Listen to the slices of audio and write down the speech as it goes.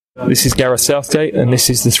This is Gareth Southgate, and this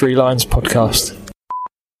is the Three Lions podcast.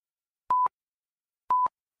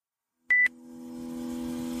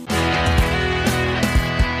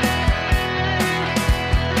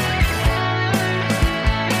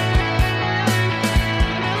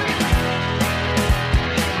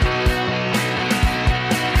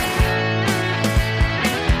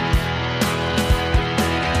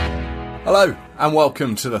 Hello and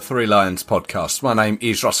welcome to the Three Lions podcast. My name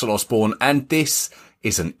is Russell Osborne and this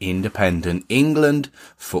is an independent England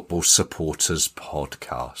football supporters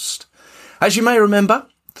podcast. As you may remember,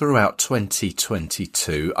 throughout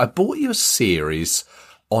 2022, I brought you a series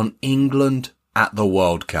on England at the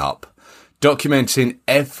World Cup, documenting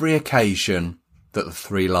every occasion that the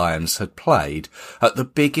Three Lions had played at the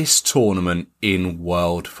biggest tournament in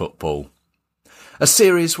world football. A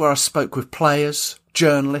series where I spoke with players,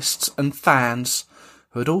 journalists and fans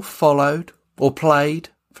who had all followed or played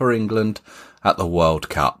for England at the World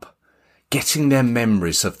Cup, getting their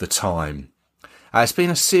memories of the time. It's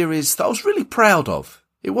been a series that I was really proud of.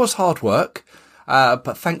 It was hard work,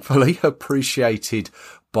 but thankfully appreciated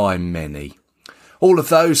by many. All of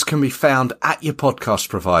those can be found at your podcast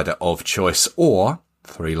provider of choice or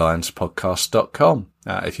threelionspodcast.com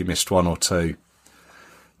if you missed one or two.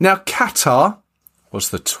 Now, Qatar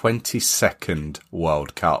was the 22nd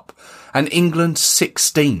World Cup and England's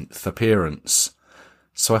 16th appearance.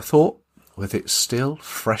 So I thought, with it still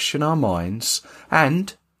fresh in our minds,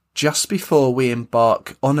 and just before we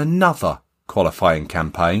embark on another qualifying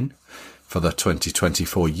campaign for the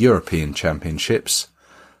 2024 European Championships,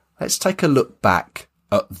 let's take a look back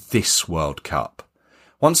at this World Cup.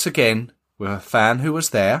 Once again, with a fan who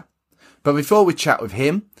was there. But before we chat with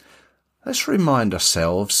him, let's remind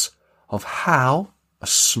ourselves of how a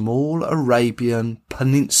small Arabian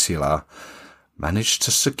peninsula managed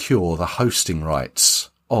to secure the hosting rights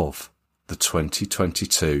of the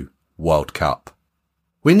 2022 World Cup.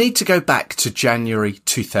 We need to go back to January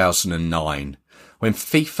 2009, when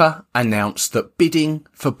FIFA announced that bidding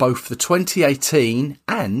for both the 2018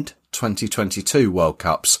 and 2022 World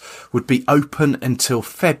Cups would be open until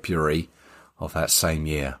February of that same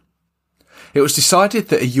year. It was decided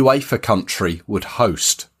that a UEFA country would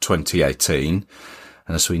host 2018,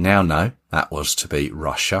 and as we now know, that was to be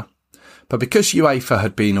Russia. But because UEFA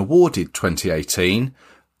had been awarded 2018,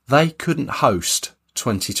 they couldn't host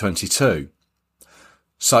 2022.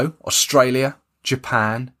 So Australia,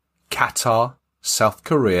 Japan, Qatar, South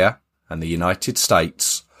Korea and the United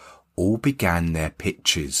States all began their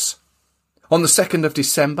pitches. On the 2nd of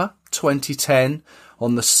December 2010,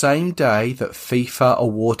 on the same day that FIFA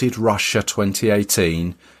awarded Russia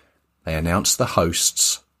 2018, they announced the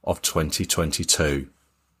hosts of 2022.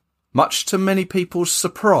 Much to many people's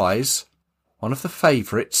surprise, one of the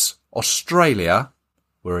favourites, Australia,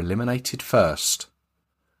 were eliminated first,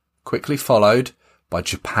 quickly followed by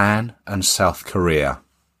Japan and South Korea.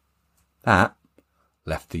 That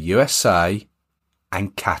left the USA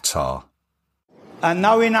and Qatar. And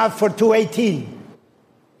now enough for 2018.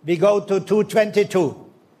 We go to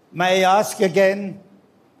 2022. May I ask again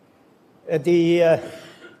the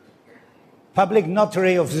public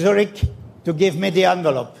notary of Zurich to give me the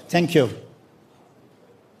envelope. Thank you.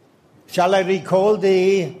 Shall I recall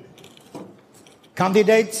the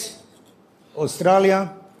candidates?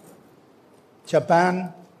 Australia,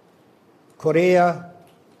 Japan, Korea,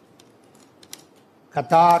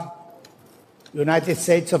 Qatar, United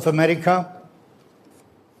States of America.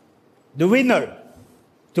 The winner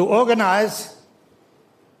to organize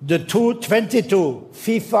the 2022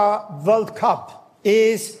 FIFA World Cup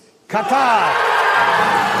is Qatar.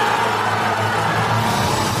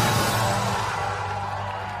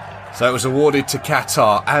 So it was awarded to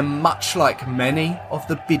Qatar, and much like many of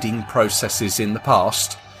the bidding processes in the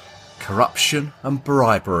past, corruption and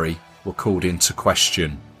bribery were called into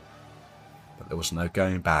question. But there was no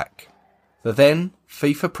going back. The then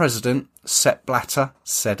FIFA president, Sepp Blatter,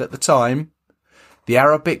 said at the time, "The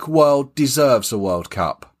Arabic world deserves a World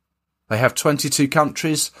Cup. They have 22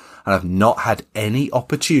 countries and have not had any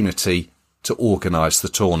opportunity to organise the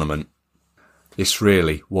tournament." This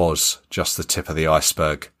really was just the tip of the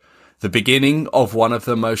iceberg. The beginning of one of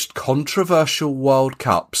the most controversial World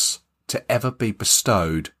Cups to ever be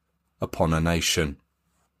bestowed upon a nation.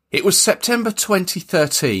 It was September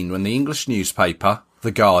 2013 when the English newspaper, The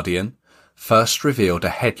Guardian, first revealed a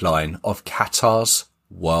headline of Qatar's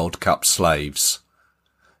World Cup slaves,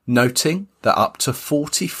 noting that up to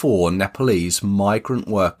 44 Nepalese migrant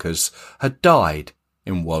workers had died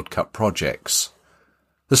in World Cup projects.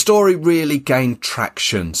 The story really gained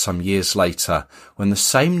traction some years later when the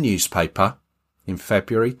same newspaper, in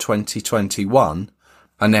February 2021,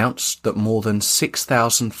 announced that more than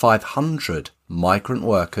 6,500 migrant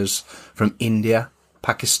workers from India,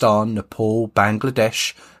 Pakistan, Nepal,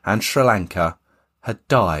 Bangladesh and Sri Lanka had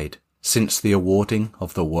died since the awarding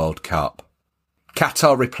of the World Cup.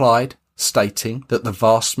 Qatar replied, stating that the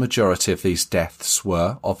vast majority of these deaths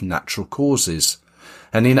were of natural causes,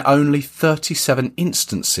 and in only 37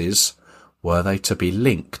 instances were they to be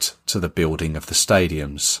linked to the building of the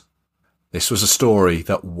stadiums. This was a story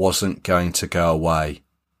that wasn't going to go away,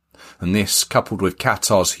 and this, coupled with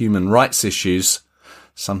Qatar's human rights issues,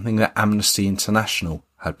 something that Amnesty International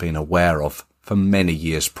had been aware of for many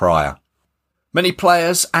years prior. Many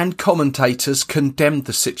players and commentators condemned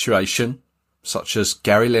the situation, such as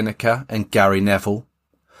Gary Lineker and Gary Neville,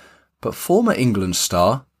 but former England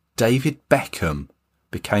star David Beckham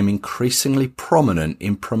became increasingly prominent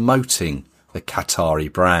in promoting the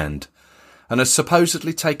Qatari brand, and has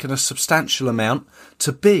supposedly taken a substantial amount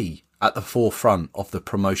to be at the forefront of the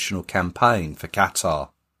promotional campaign for Qatar.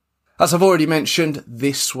 As I've already mentioned,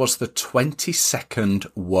 this was the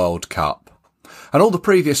 22nd World Cup, and all the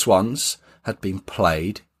previous ones had been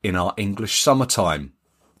played in our English summertime,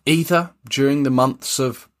 either during the months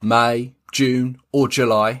of May, June or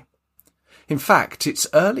July. In fact, its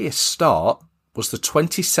earliest start was the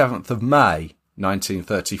 27th of May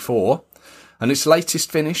 1934, and its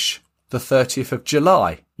latest finish the 30th of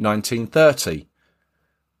July 1930.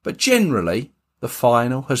 But generally, the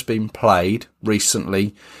final has been played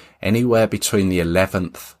recently anywhere between the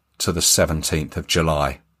 11th to the 17th of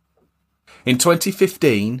July. In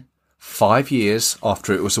 2015, 5 years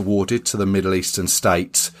after it was awarded to the Middle Eastern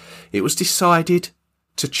states, it was decided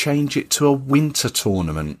to change it to a winter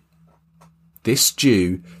tournament. This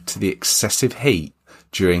due to the excessive heat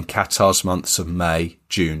during Qatar's months of May,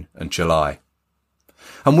 June and July.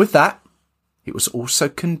 And with that, it was also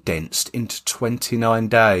condensed into 29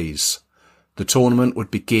 days. The tournament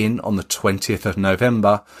would begin on the 20th of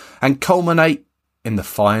November and culminate in the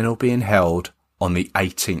final being held on the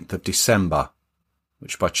 18th of December,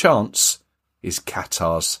 which by chance is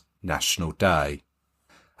Qatar's National Day.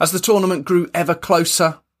 As the tournament grew ever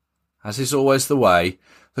closer, as is always the way,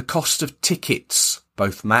 the cost of tickets,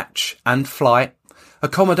 both match and flight,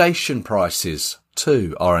 accommodation prices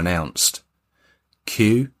too are announced.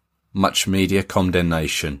 Cue much media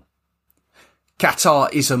condemnation.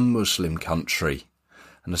 Qatar is a Muslim country,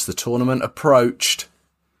 and as the tournament approached,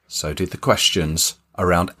 so did the questions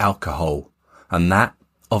around alcohol and that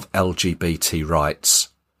of LGBT rights,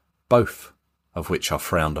 both of which are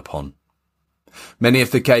frowned upon. Many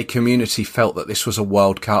of the gay community felt that this was a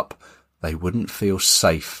World Cup they wouldn't feel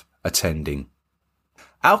safe attending.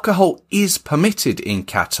 Alcohol is permitted in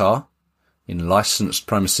Qatar, in licensed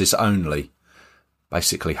premises only,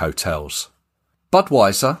 basically hotels.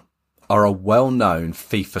 Budweiser are a well-known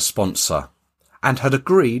FIFA sponsor and had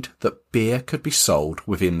agreed that beer could be sold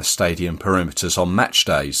within the stadium perimeters on match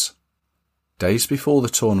days. Days before the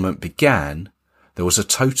tournament began, there was a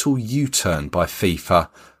total U-turn by FIFA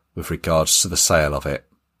with regards to the sale of it.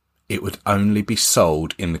 It would only be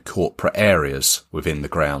sold in the corporate areas within the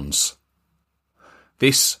grounds.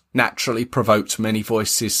 This naturally provoked many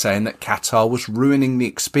voices saying that Qatar was ruining the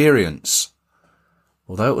experience,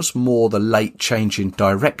 although it was more the late change in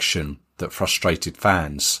direction that frustrated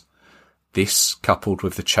fans. This, coupled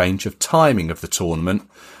with the change of timing of the tournament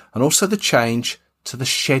and also the change to the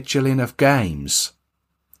scheduling of games,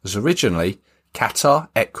 as originally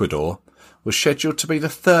Qatar-Ecuador was scheduled to be the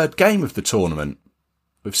third game of the tournament,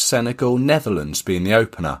 with Senegal-Netherlands being the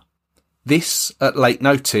opener. This, at late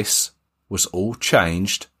notice, was all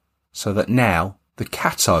changed so that now the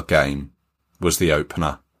Qatar game was the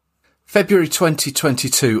opener. February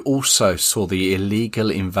 2022 also saw the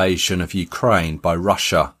illegal invasion of Ukraine by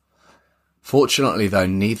Russia. Fortunately, though,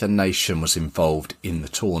 neither nation was involved in the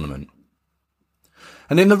tournament.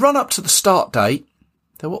 And in the run-up to the start date,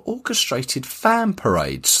 there were orchestrated fan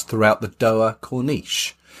parades throughout the Doha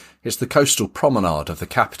Corniche. It's the coastal promenade of the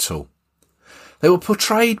capital. They were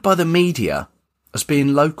portrayed by the media as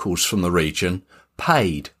being locals from the region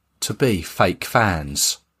paid to be fake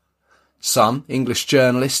fans. Some English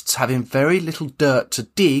journalists having very little dirt to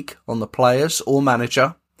dig on the players or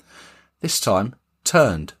manager, this time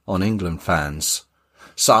turned on England fans.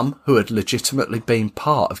 Some who had legitimately been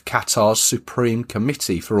part of Qatar's Supreme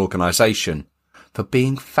Committee for Organisation, for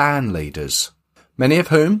being fan leaders, many of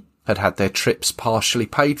whom had had their trips partially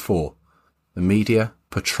paid for, the media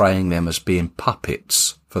portraying them as being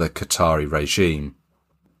puppets for the Qatari regime.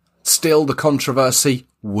 Still, the controversy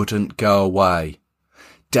wouldn't go away.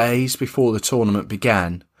 Days before the tournament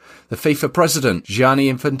began, the FIFA president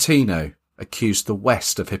Gianni Infantino accused the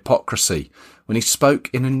West of hypocrisy when he spoke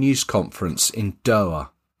in a news conference in Doha.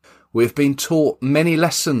 We have been taught many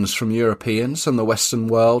lessons from Europeans and the Western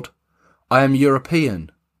world. I am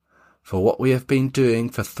European. For what we have been doing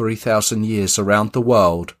for 3,000 years around the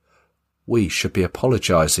world, we should be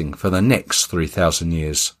apologising for the next 3,000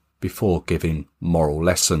 years before giving moral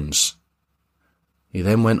lessons. He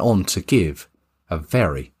then went on to give a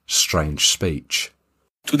very strange speech.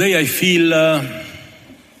 Today I feel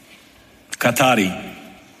Qatari.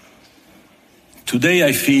 Today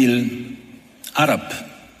I feel Arab.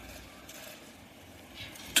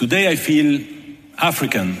 Today I feel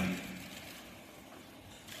African.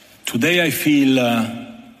 Today I feel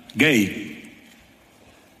gay.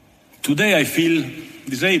 Today I feel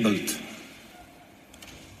disabled.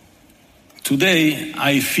 Today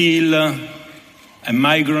I feel a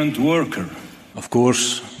migrant worker. Of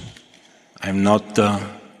course, I'm not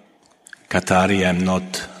Qatari, I'm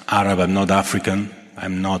not Arab, I'm not African,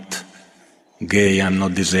 I'm not gay, I'm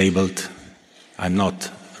not disabled, I'm not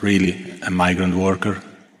really a migrant worker.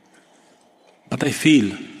 But I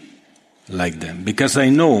feel like them because I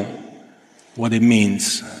know what it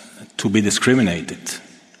means to be discriminated,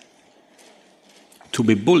 to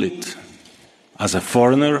be bullied as a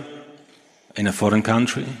foreigner in a foreign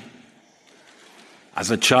country, as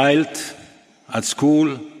a child at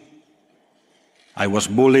school. I was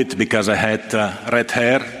bullied because I had red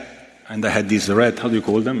hair and I had these red, how do you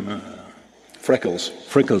call them? Freckles.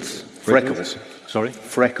 Sorry?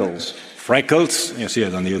 Freckles. Freckles. Yes, I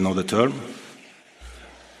don't even know the term.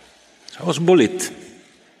 I was bullied,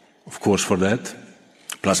 of course, for that.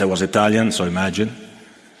 Plus I was Italian, so imagine.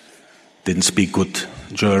 Didn't speak good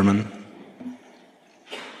German.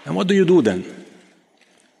 And what do you do then?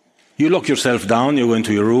 You lock yourself down, you go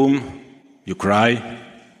into your room, you cry,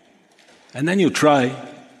 and then you try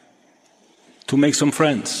to make some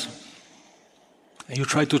friends. And you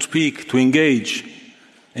try to speak, to engage,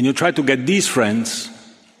 and you try to get these friends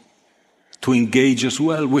to engage as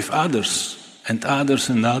well with others, and others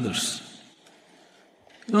and others.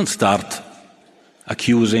 You don't start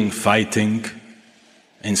accusing, fighting,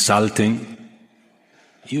 insulting.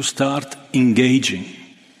 You start engaging.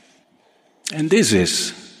 And this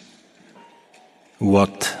is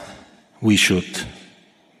what we should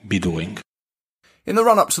be doing. In the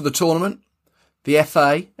run-up to the tournament, the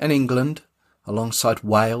FA and England, alongside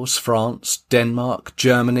Wales, France, Denmark,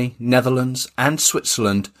 Germany, Netherlands and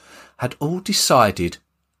Switzerland, had all decided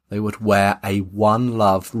they would wear a One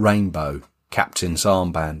Love rainbow captain's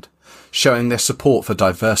armband, showing their support for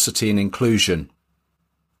diversity and inclusion.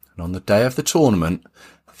 And on the day of the tournament,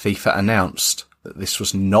 FIFA announced that this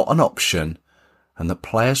was not an option and that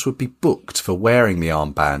players would be booked for wearing the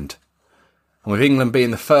armband. And with England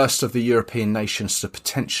being the first of the European nations to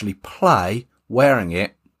potentially play wearing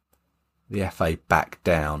it, the FA backed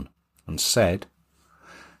down and said,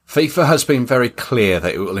 FIFA has been very clear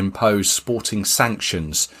that it will impose sporting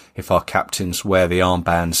sanctions if our captains wear the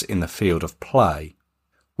armbands in the field of play.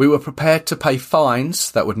 We were prepared to pay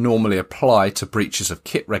fines that would normally apply to breaches of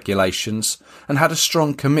kit regulations and had a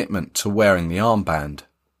strong commitment to wearing the armband.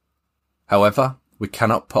 However, we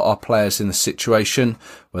cannot put our players in the situation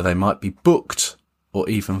where they might be booked or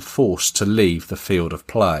even forced to leave the field of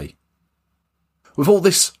play. With all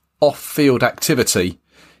this off-field activity,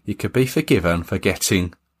 you could be forgiven for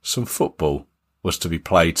getting some football was to be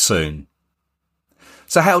played soon.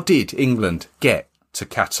 So how did England get to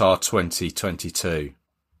Qatar 2022?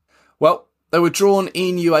 Well, they were drawn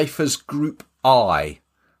in UEFA's Group I,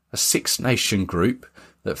 a six-nation group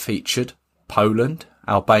that featured Poland,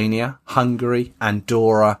 Albania, Hungary,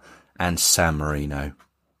 Andorra and San Marino.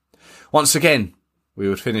 Once again, we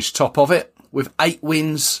would finish top of it with 8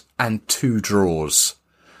 wins and 2 draws.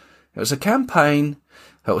 It was a campaign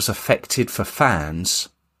that was affected for fans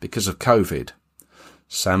because of COVID.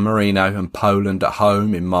 San Marino and Poland at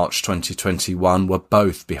home in March 2021 were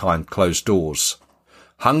both behind closed doors.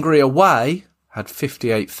 Hungary away had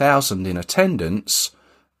 58,000 in attendance,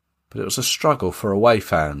 but it was a struggle for away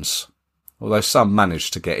fans, although some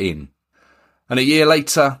managed to get in. And a year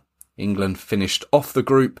later, England finished off the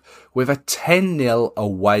group with a 10-0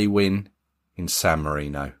 away win in San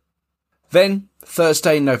Marino. Then,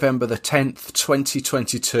 Thursday, November the 10th,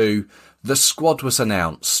 2022, the squad was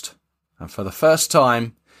announced, and for the first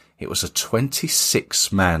time, it was a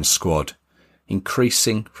 26-man squad,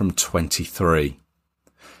 increasing from 23.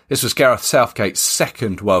 This was Gareth Southgate's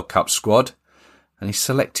second World Cup squad, and he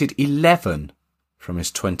selected 11 from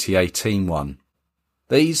his 2018 one.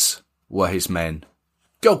 These were his men.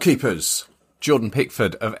 Goalkeepers: Jordan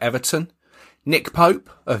Pickford of Everton, Nick Pope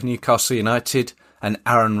of Newcastle United, and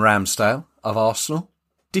Aaron Ramsdale of Arsenal.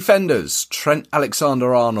 Defenders: Trent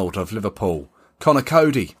Alexander-Arnold of Liverpool, Connor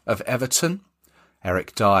Cody of Everton,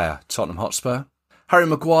 Eric Dyer, Tottenham Hotspur, Harry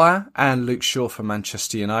Maguire and Luke Shaw for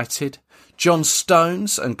Manchester United, John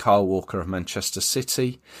Stones and Kyle Walker of Manchester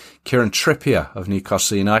City, Kieran Trippier of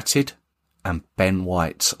Newcastle United, and Ben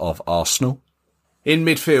White of Arsenal. In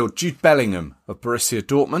midfield, Jude Bellingham of Borussia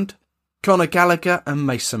Dortmund, Conor Gallagher and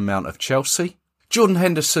Mason Mount of Chelsea, Jordan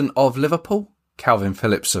Henderson of Liverpool, Calvin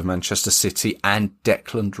Phillips of Manchester City, and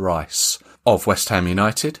Declan Rice of West Ham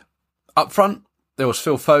United. Up front, there was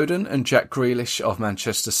Phil Foden and Jack Grealish of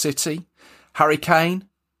Manchester City, Harry Kane,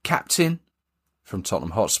 captain from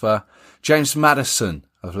Tottenham Hotspur, James Maddison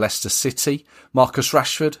of Leicester City, Marcus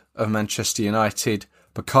Rashford of Manchester United,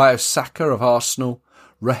 Bukayo Saka of Arsenal,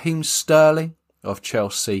 Raheem Sterling of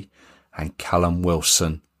Chelsea, and Callum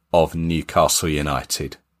Wilson of Newcastle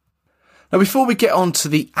United. Now, before we get on to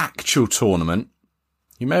the actual tournament,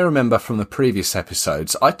 you may remember from the previous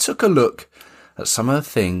episodes, I took a look at some of the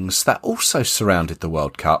things that also surrounded the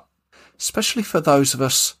World Cup, especially for those of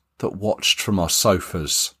us that watched from our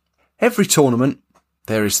sofas. Every tournament,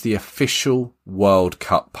 there is the official World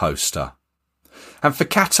Cup poster. And for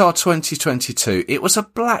Qatar 2022, it was a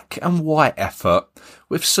black and white effort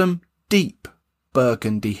with some deep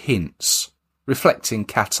burgundy hints, reflecting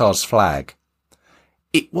Qatar's flag.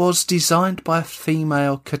 It was designed by a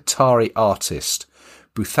female Qatari artist,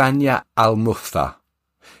 Buthanya Al-Muftha.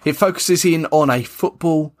 It focuses in on a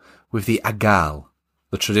football with the agal,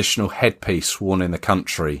 the traditional headpiece worn in the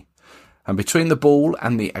country. And between the ball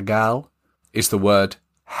and the agal is the word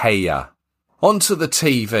Heya. Onto the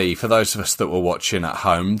TV, for those of us that were watching at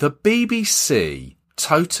home, the BBC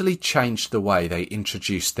totally changed the way they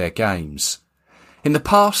introduced their games. In the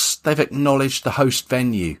past, they've acknowledged the host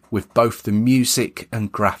venue with both the music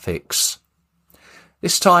and graphics.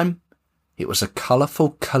 This time, it was a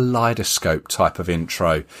colourful kaleidoscope type of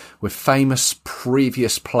intro with famous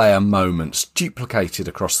previous player moments duplicated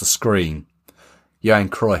across the screen. Johan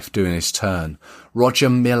Cruyff doing his turn, Roger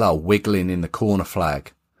Miller wiggling in the corner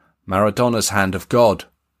flag, Maradona's Hand of God.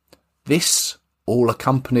 This all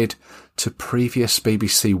accompanied to previous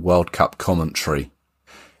BBC World Cup commentary.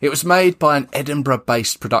 It was made by an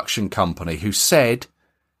Edinburgh-based production company who said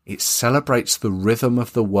it celebrates the rhythm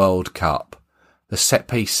of the World Cup, the set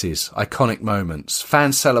pieces, iconic moments,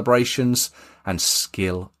 fan celebrations, and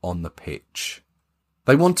skill on the pitch.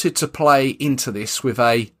 They wanted to play into this with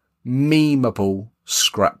a memeable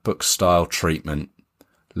scrapbook-style treatment,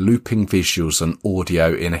 looping visuals and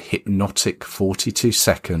audio in a hypnotic 42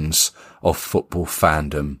 seconds of football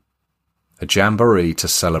fandom. A jamboree to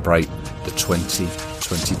celebrate the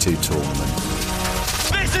 2022 tournament.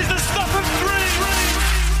 This is the stuff of three!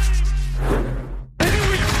 Here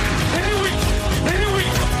we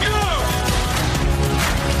go!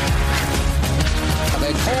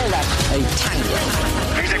 They call that a tango.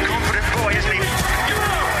 He's a confident boy, isn't he?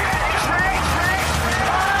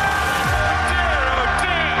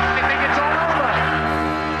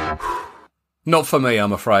 Not for me,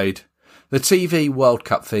 I'm afraid. The TV World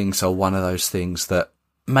Cup things are one of those things that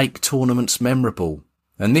make tournaments memorable,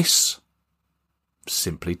 and this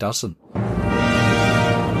simply doesn't.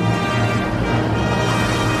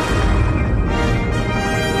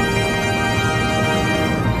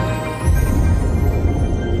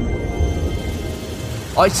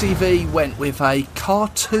 ITV went with a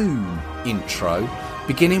cartoon intro,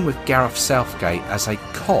 beginning with Gareth Southgate as a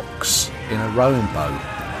cox in a rowing boat.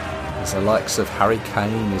 As the likes of Harry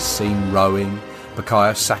Kane is seen rowing,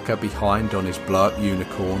 Bukayo Saka behind on his blow-up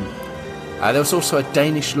unicorn. There was also a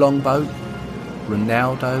Danish longboat,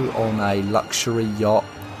 Ronaldo on a luxury yacht,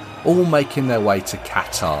 all making their way to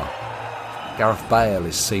Qatar. Gareth Bale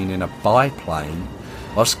is seen in a biplane,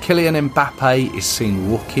 whilst Kylian Mbappe is seen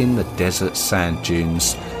walking the desert sand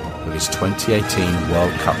dunes with his 2018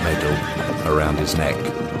 World Cup medal around his neck.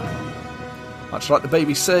 Much like the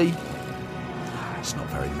BBC, it's not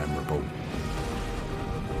very memorable.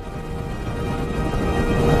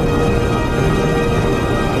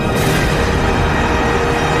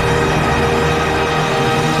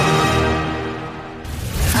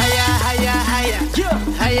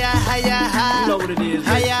 You know what it is.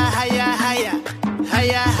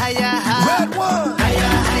 Red one.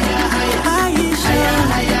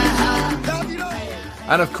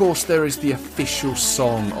 And of course there is the official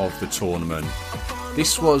song of the tournament.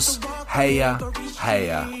 This was Heya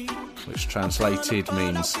Heya, which translated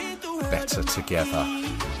means better together.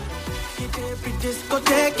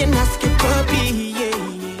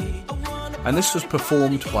 And this was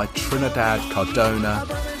performed by Trinidad Cardona,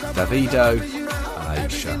 Davido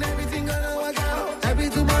and Aisha.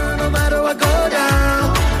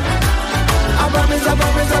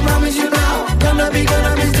 I promise you now, gonna be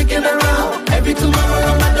sticking around. Every tomorrow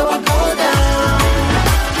no matter what goes down.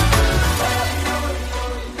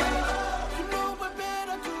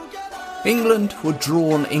 England were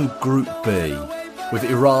drawn in Group B with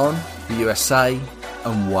Iran, the USA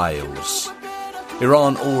and Wales.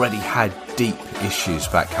 Iran already had deep issues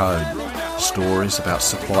back home. Stories about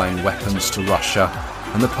supplying weapons to Russia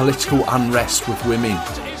and the political unrest with women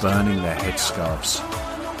burning their headscarves.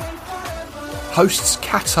 Hosts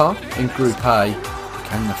Qatar in Group A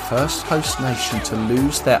became the first host nation to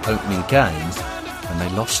lose their opening game when they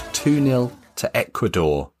lost 2-0 to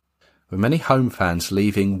Ecuador, with many home fans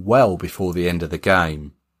leaving well before the end of the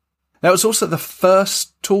game. Now, it was also the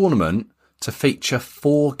first tournament to feature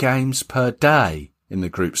 4 games per day in the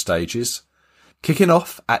group stages, kicking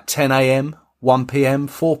off at 10 a.m, 1 p.m,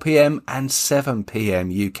 4 p.m and 7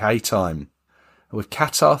 p.m. UK time. With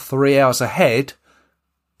Qatar 3 hours ahead,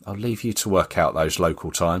 I'll leave you to work out those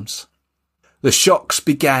local times. The shocks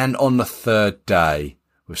began on the third day,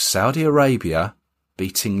 with Saudi Arabia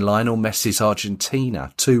beating Lionel Messi's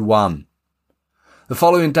Argentina 2-1. The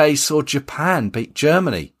following day saw Japan beat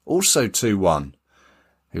Germany, also 2-1,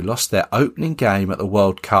 who lost their opening game at the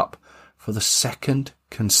World Cup for the second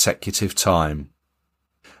consecutive time.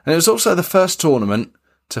 And it was also the first tournament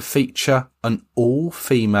to feature an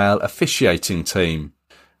all-female officiating team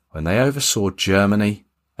when they oversaw Germany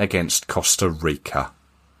against Costa Rica.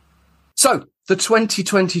 So, the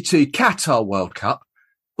 2022 Qatar World Cup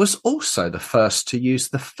was also the first to use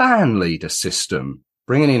the fan leader system,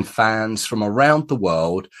 bringing in fans from around the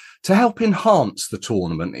world to help enhance the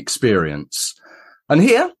tournament experience. And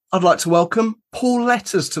here, I'd like to welcome Paul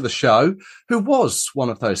Letters to the show, who was one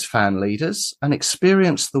of those fan leaders and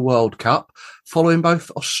experienced the World Cup following both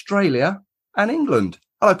Australia and England.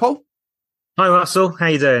 Hello, Paul. Hi, Russell. How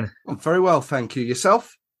you doing? I'm very well, thank you.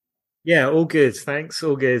 Yourself? Yeah, all good. Thanks.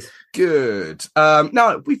 All good. Good.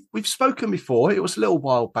 Now, we've spoken before. It was a little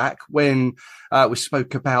while back when we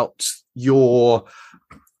spoke about your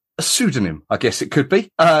pseudonym, I guess it could be.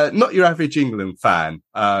 Not Your Average England Fan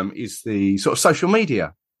is the sort of social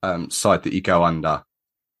media side that you go under.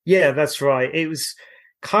 Yeah, that's right. It was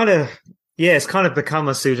it's kind of become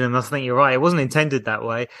a pseudonym. I think you're right. It wasn't intended that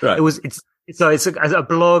way. Right. It's a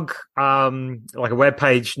blog, like a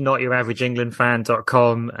webpage,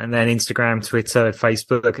 notyouraverageenglandfan.com, and then Instagram, Twitter,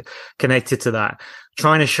 Facebook connected to that,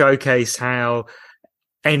 trying to showcase how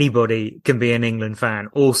anybody can be an England fan,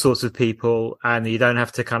 all sorts of people, and you don't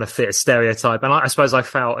have to kind of fit a stereotype. And I suppose I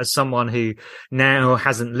felt, as someone who now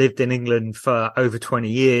hasn't lived in England for over 20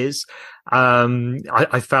 years,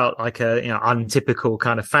 I felt like a untypical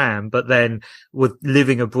kind of fan. But then with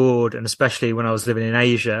living abroad, and especially when I was living in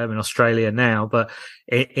Asia, I'm in Australia now, but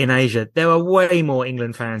in Asia, there are way more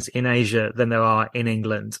England fans in Asia than there are in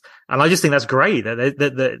England. And I just think that's great that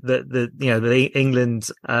the England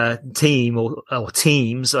team or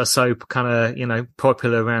teams are so kind of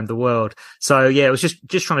popular around the world. So yeah, it was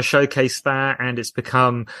just trying to showcase that, and it's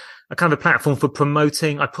become a kind of a platform for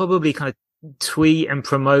promoting. I probably kind of tweet and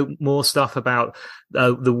promote more stuff about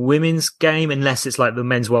the women's game, unless it's like the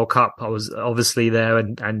Men's World Cup. I was obviously there,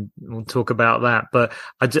 and we'll talk about that. But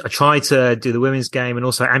I try to do the women's game, and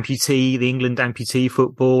also the England amputee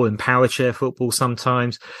football and power chair football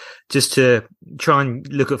sometimes, just to try and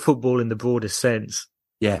look at football in the broadest sense.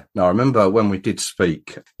 Yeah, no, I remember when we did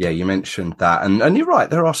speak, you mentioned that. And you're right,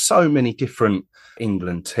 there are so many different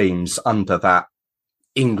England teams under that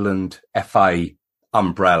England FA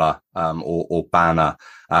umbrella or banner,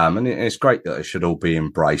 and it's great that it should all be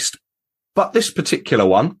embraced. But this particular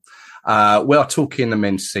one, we are talking the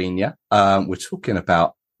men's senior. We're talking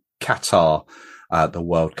about Qatar, the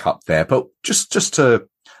World Cup there. But just to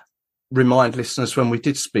remind listeners, when we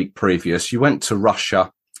did speak previous, you went to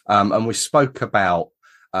Russia, and we spoke about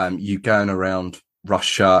you going around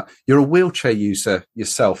Russia. You're a wheelchair user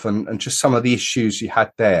yourself, and just some of the issues you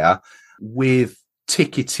had there with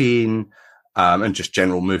ticketing, and just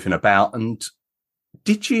general moving about. And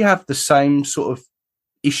did you have the same sort of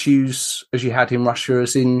issues as you had in Russia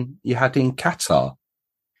as you had in Qatar?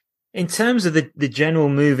 In terms of the general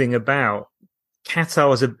moving about, Qatar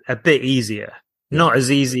was a bit easier. Not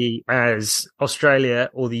as easy as Australia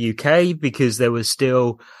or the UK, because there was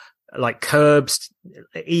still like curbs,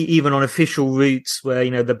 even on official routes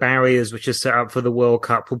where, the barriers which are set up for the World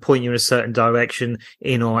Cup will point you in a certain direction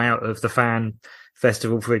in or out of the fan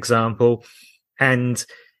festival, for example. And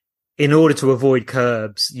in order to avoid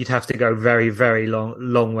curbs, you'd have to go very, very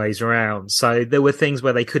long ways around. So there were things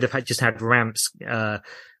where they could have just had ramps,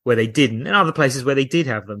 where they didn't, and other places where they did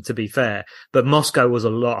have them, to be fair. But Moscow was a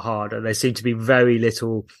lot harder. There seemed to be very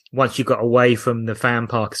little, once you got away from the fan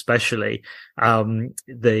park especially,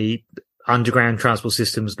 the underground transport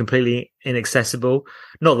system was completely inaccessible.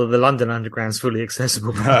 Not that the London Underground's fully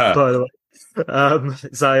accessible, by the way.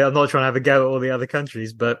 So I'm not trying to have a go at all the other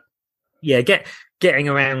countries, but yeah, getting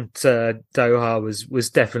around Doha was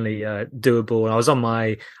definitely doable. And I was on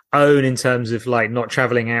my own in terms of like not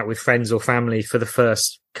traveling out with friends or family for the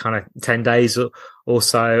first kind of 10 days or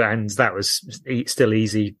so. And that was still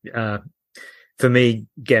easy for me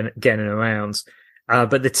getting around.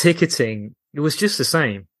 But the ticketing, it was just the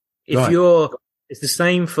same. It's the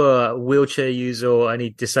same for a wheelchair user or any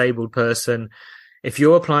disabled person. If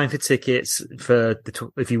you're applying for tickets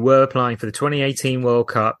if you were applying for the 2018 World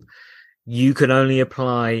Cup, you can only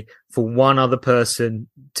apply for one other person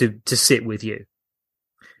to sit with you.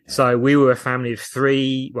 So we were a family of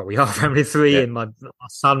three. Well, we are a family of three, and my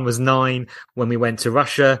son was 9 when we went to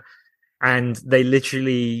Russia, and they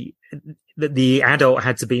literally, the adult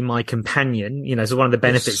had to be my companion. You know, so one of the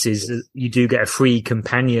benefits is that you do get a free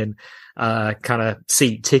companion kind of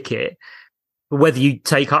seat ticket. But whether you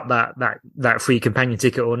take up that free companion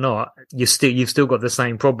ticket or not, you've still got the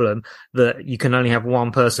same problem that you can only have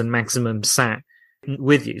one person maximum sat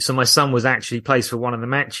with you. So my son was actually placed for one of the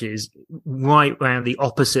matches right around the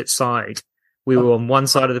opposite side. We were on one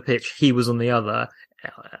side of the pitch, he was on the other,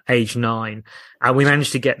 age 9, and we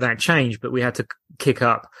managed to get that changed, but we had to kick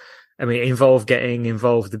up. I mean, getting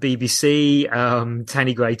involved the BBC,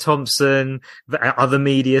 Tanny Gray Thompson, other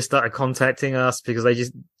media started contacting us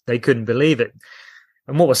because they couldn't believe it.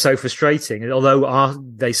 And what was so frustrating, although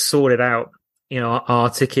they sorted out, you know, our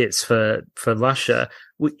tickets for Russia,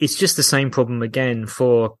 it's just the same problem again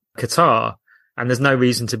for Qatar. And there's no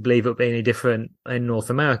reason to believe it would be any different in North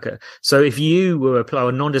America. So if you were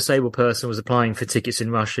a non-disabled person was applying for tickets in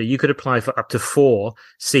Russia, you could apply for up to 4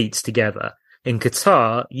 seats together. In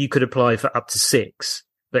Qatar, you could apply for up to 6.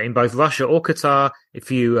 But in both Russia or Qatar, if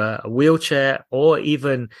you a wheelchair, or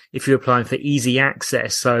even if you're applying for easy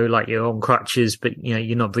access, so like you're on crutches, but you know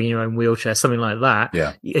you're not bringing your own wheelchair, something like that,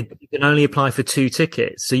 you can only apply for 2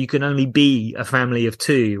 tickets. So you can only be a family of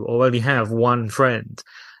 2 or only have one friend.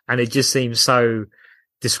 And it just seems so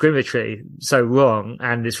discriminatory, so wrong.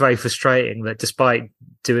 And it's very frustrating that despite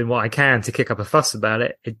doing what I can to kick up a fuss about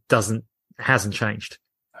it, it hasn't changed.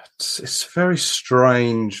 It's a very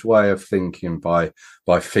strange way of thinking by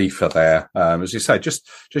FIFA there. As you say, just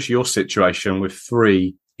your situation with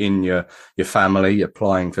 3 in your family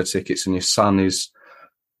applying for tickets and your son is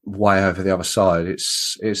way over the other side.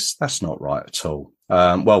 That's not right at all.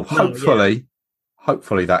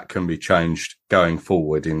 Hopefully that can be changed going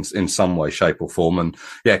forward in some way, shape or form. And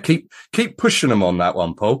yeah, keep pushing them on that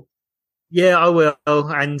one, Paul. Yeah, I will.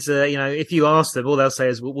 And, you know, if you ask them, all they'll say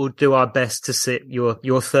is we'll do our best to sit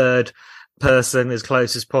your third person as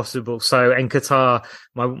close as possible. So in Qatar,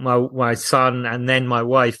 my son and then my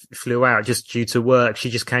wife flew out just due to work. She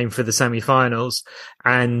just came for the semi-finals,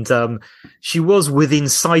 and she was within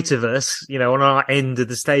sight of us, you know, on our end of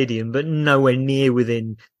the stadium, but nowhere near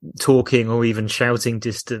within talking or even shouting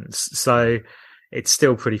distance. So it's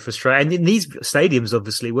still pretty frustrating. And these stadiums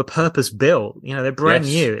obviously were purpose built. You know, they're brand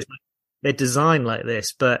new. They're designed like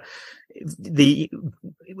this, but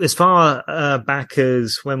as far back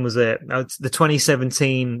as when was it? The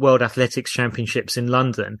 2017 World Athletics Championships in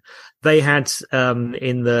London, they had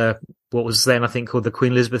in the what was then I think called the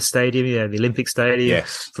Queen Elizabeth Stadium, the Olympic Stadium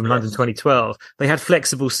from London 2012. They had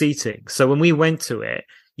flexible seating, so when we went to it,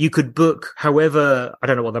 you could book however, I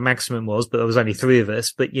don't know what the maximum was, but there was only 3 of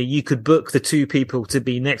us. But you could book the 2 people to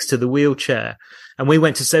be next to the wheelchair, and we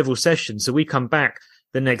went to several sessions. So we come back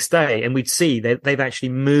the next day and we'd see that they've actually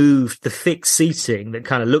moved the fixed seating that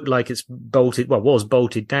kind of looked like it's was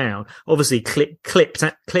bolted down, obviously clipped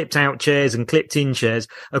out chairs and clipped in chairs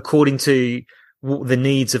according to the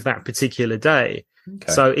needs of that particular day.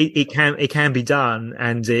 Okay. So it can be done,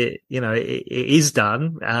 and it is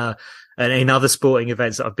done. And in other sporting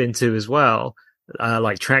events that I've been to as well,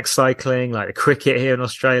 like track cycling, like the cricket here in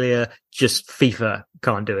Australia, just FIFA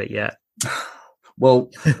can't do it yet.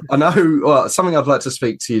 Well, I know something I'd like to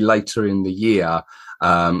speak to you later in the year,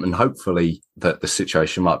 and hopefully that the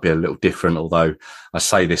situation might be a little different, although I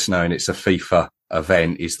say this knowing it's a FIFA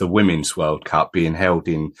event, is the Women's World Cup being held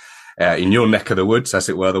in your neck of the woods, as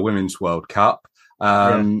it were, the Women's World Cup.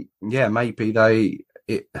 Maybe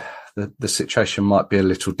the situation might be a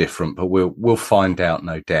little different, but we'll find out,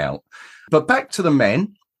 no doubt. But back to the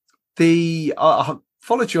men,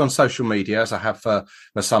 followed you on social media, as I have for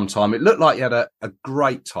some time. It looked like you had a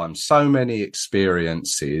great time, so many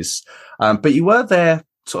experiences, but you were there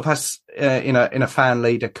sort of as in a fan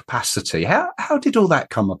leader capacity. How did all that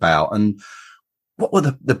come about, and what were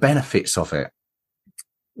the benefits of it?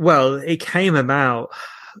 Well, it came about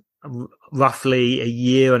roughly a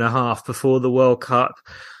year and a half before the World Cup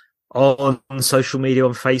on social media,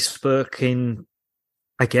 on Facebook,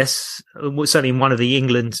 I guess, certainly in one of the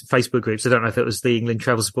England Facebook groups, I don't know if it was the England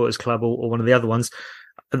Travel Supporters Club or one of the other ones,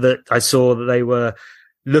 that I saw that they were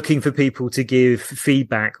looking for people to give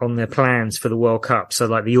feedback on their plans for the World Cup. So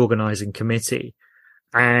like the organising committee.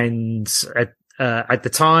 And at the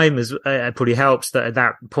time, it probably helps that at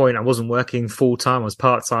that point I wasn't working full time, I was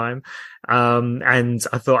part time. And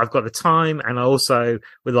I thought I've got the time, and I also,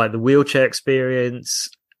 with like the wheelchair experience,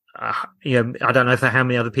 I don't know how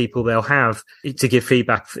many other people they'll have to give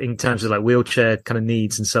feedback in terms of like wheelchair kind of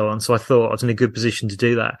needs and so on. So I thought I was in a good position to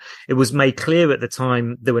do that. It was made clear at the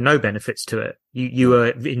time there were no benefits to it. You were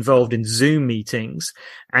involved in Zoom meetings,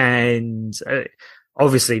 and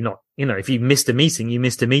obviously not, if you missed a meeting, you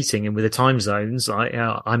missed a meeting. And with the time zones,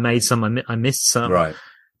 I made some, I missed some. Right.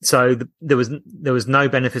 So there was no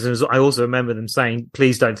benefits. And I also remember them saying,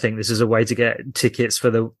 please don't think this is a way to get tickets for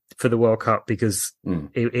the World Cup, because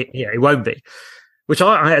it won't be, which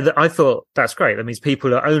I thought that's great. That means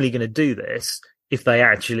people are only going to do this if they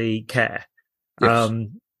actually care. Yes.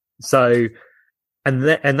 So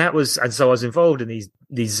I was involved in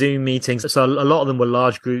these Zoom meetings. So a lot of them were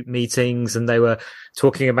large group meetings, and they were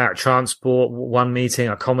talking about transport, one meeting,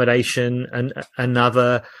 accommodation, and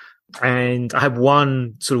another. And I had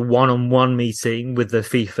one sort of one-on-one meeting with the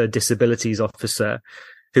FIFA disabilities officer,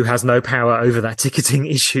 who has no power over that ticketing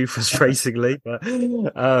issue, frustratingly. But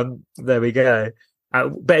there we go.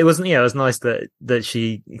 But it wasn't, it was nice that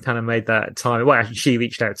she kind of made that time. Well, actually, she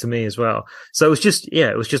reached out to me as well. So it was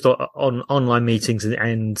just on online meetings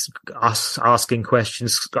and us asking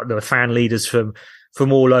questions. There were fan leaders from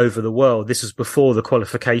all over the world. This was before the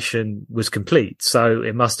qualification was complete. So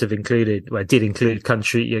it must have included, it did include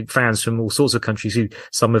fans from all sorts of countries,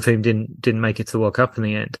 some of whom didn't make it to the World Cup in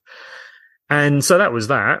the end. And so that was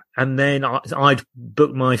that. And then I'd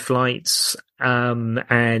booked my flights,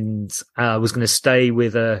 and was going to stay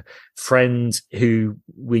with a friend who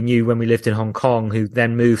we knew when we lived in Hong Kong, who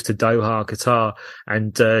then moved to Doha, Qatar.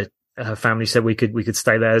 And, her family said we could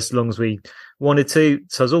stay there as long as we wanted to.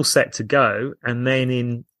 So I was all set to go. And then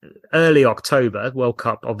in early October, World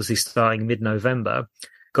Cup obviously starting mid-November,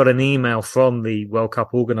 got an email from the World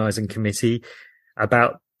Cup organising committee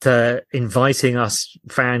about inviting us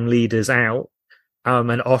fan leaders out,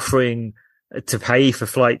 and offering to pay for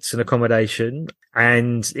flights and accommodation,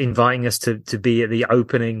 and inviting us to be at the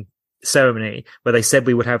opening ceremony, where they said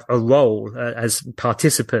we would have a role as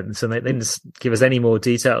participants, and they didn't give us any more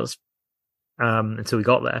details until we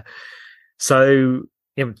got there. So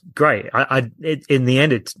great. In the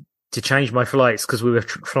end, to change my flights, because we were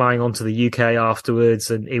flying on to the UK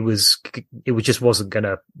afterwards, and it just wasn't going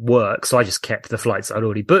to work. So I just kept the flights I'd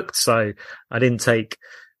already booked. So I didn't take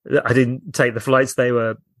the flights they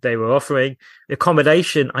were offering. The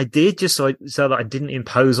accommodation I did just so that I didn't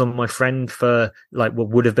impose on my friend for like what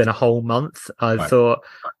would have been a whole month. I thought,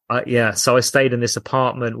 so I stayed in this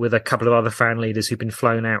apartment with a couple of other fan leaders who'd been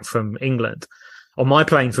flown out from England. On my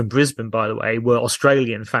plane from Brisbane, by the way, were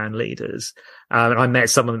Australian fan leaders. And I met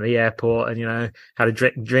some of them at the airport, and, had a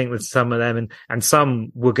drink with some of them, and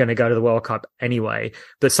some were going to go to the World Cup anyway,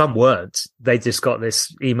 but some weren't. They just got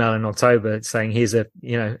this email in October saying, here's a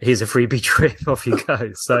freebie trip, off you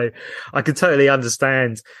go. So I could totally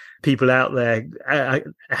understand people out there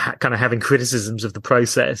kind of having criticisms of the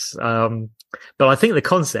process. But I think the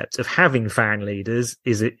concept of having fan leaders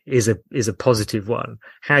is a positive one.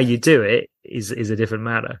 How you do it is a different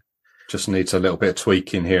matter. Just needs a little bit of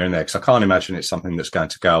tweaking here and there, because I can't imagine it's something that's going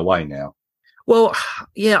to go away now. Well,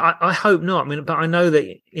 yeah, I hope not. I mean, but I know that,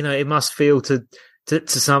 it must feel to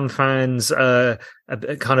some fans a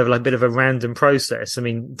kind of like a bit of a random process. I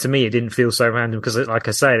mean, to me, it didn't feel so random because, like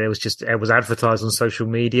I say, it was advertised on social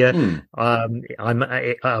media. It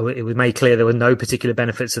was made clear there were no particular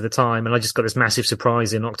benefits at the time, and I just got this massive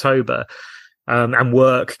surprise in October. And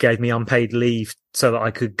work gave me unpaid leave so that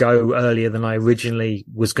I could go earlier than I originally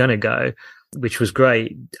was going to go, which was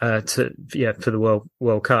great for the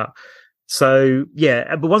World Cup. So,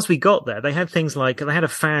 but once we got there, they had things like, they had a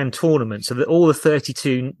fan tournament, so that all the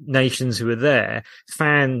 32 nations who were there,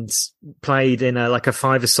 fans played in a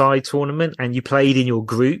 5-a-side tournament, and you played in your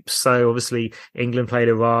groups. So obviously England played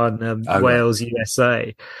Iran, Wales,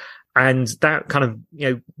 USA. And that kind of,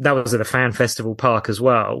 that was at a fan festival park as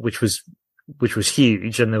well, which was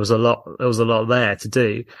huge. And there was a lot there to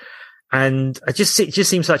do. And it just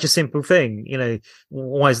seems such a simple thing, you know.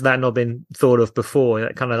 Why has that not been thought of before?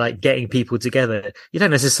 That kind of like getting people together. You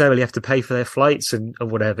don't necessarily have to pay for their flights and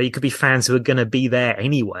whatever. You could be fans who are going to be there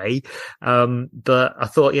anyway. But I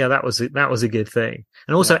thought, yeah, that was a good thing.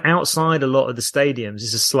 And also outside a lot of the stadiums,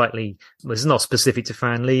 this is not specific to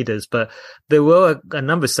fan leaders, but there were a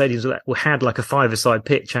number of stadiums that had like a 5-a-side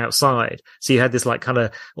pitch outside. So you had this like kind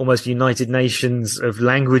of almost United Nations of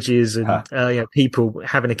languages and people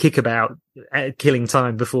having a kickabout, killing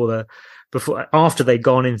time after they'd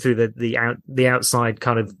gone in through the outside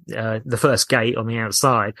kind of the first gate on the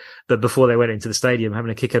outside, but before they went into the stadium, having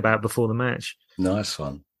a kickabout before the match. Nice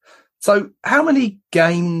one. So how many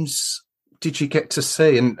games did you get to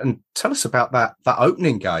see? And tell us about that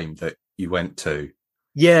opening game that you went to.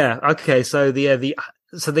 Yeah. Okay. So the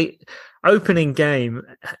opening game.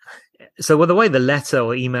 So the way the letter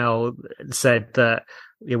or email said that,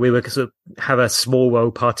 we were sort of have a small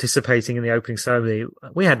world participating in the opening ceremony,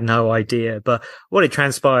 we had no idea. But what it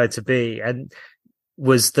transpired to be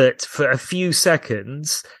was that for a few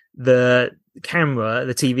seconds, the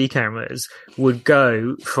TV cameras would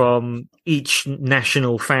go from each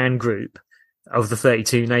national fan group of the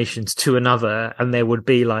 32 nations to another, and there would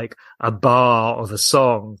be like a bar of a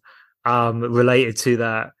song related to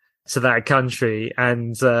that country.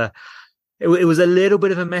 And it was a little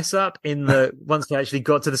bit of a mess up in the once they actually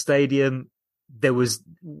got to the stadium, there was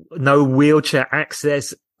no wheelchair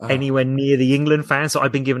access anywhere near the England fans. So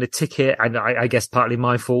I'd been given a ticket, and I guess partly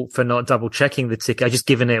my fault for not double checking the ticket. I just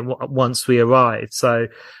given it once we arrived. So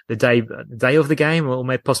the day of the game, or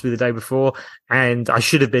maybe possibly the day before, and I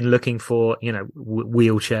should have been looking for,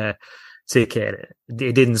 wheelchair ticket.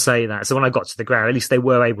 It didn't say that. So when I got to the ground, at least they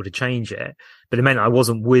were able to change it, but it meant I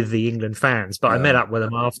wasn't with the England fans. But I met up with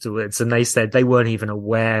them afterwards, and they said they weren't even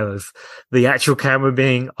aware of the actual camera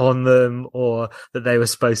being on them, or that they were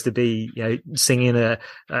supposed to be, singing a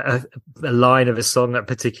line of a song at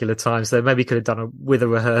particular times. So they maybe could have done with a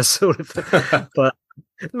rehearsal. But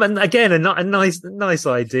again, a nice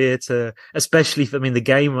idea to, especially for, the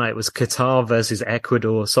game rate was Qatar versus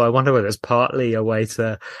Ecuador. So I wonder whether it's partly a way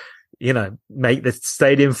to, make the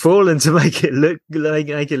stadium full and to make it look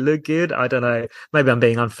good. I don't know. Maybe I'm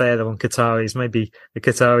being unfair on Qataris. Maybe the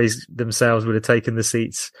Qataris themselves would have taken the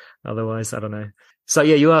seats otherwise. I don't know. So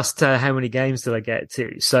yeah, you asked how many games did I get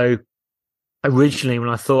to? So originally, when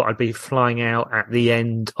I thought I'd be flying out at the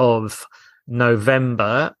end of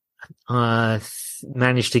November, I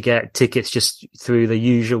managed to get tickets just through the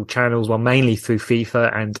usual channels, mainly through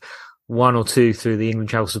FIFA and one or two through the England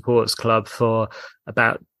Travel Supporters Club for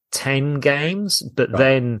about 10 games. But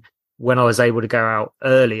then when I was able to go out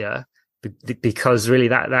earlier, because really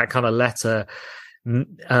that kind of letter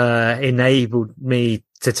enabled me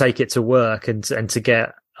to take it to work and to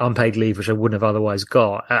get unpaid leave, which I wouldn't have otherwise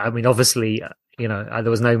got. Obviously, there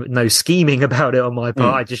was no scheming about it on my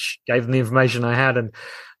part. I just gave them the information I had, and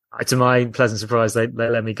to my pleasant surprise, they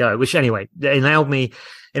let me go, which anyway, it allowed me,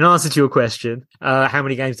 in answer to your question, how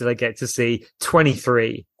many games did I get to see?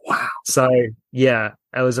 23. Wow. So yeah,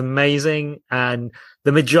 it was amazing. And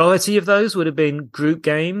the majority of those would have been group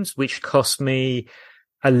games, which cost me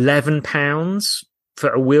 £11 for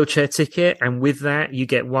a wheelchair ticket. And with that, you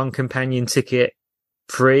get one companion ticket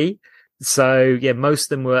free. So yeah, most of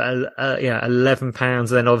them were, £11.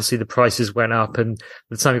 Then obviously the prices went up, and by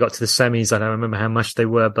the time we got to the semis, I don't remember how much they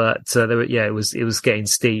were, but it was getting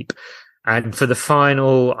steep. And for the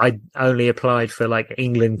final, I only applied for like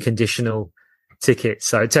England conditional tickets.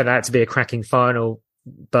 So it turned out to be a cracking final,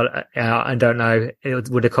 but I don't know, it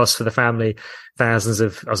would have cost for the family thousands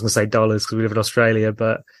of, I was going to say dollars because we live in Australia,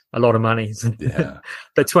 but a lot of money. Yeah.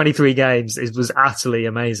 But 23 games, it was utterly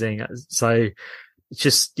amazing. So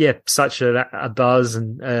just, yeah, such a buzz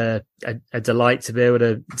and a delight to be able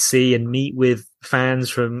to see and meet with fans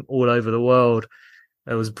from all over the world.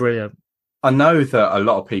 It was brilliant. I know that a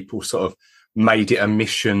lot of people sort of made it a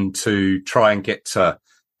mission to try and get to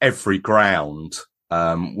every ground.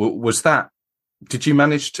 Did you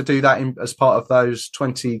manage to do that as part of those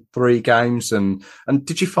 23 games? And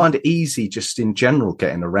did you find it easy just in general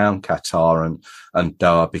getting around Qatar and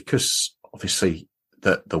Doha? Because obviously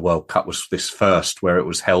the World Cup was this first where it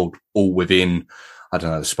was held all within, I don't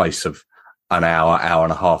know, the space of an hour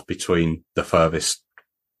and a half between the furthest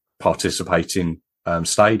participating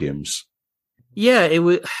stadiums. Yeah, it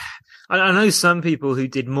was. I know some people who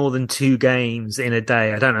did more than 2 games in a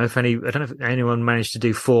day. I don't know if anyone managed to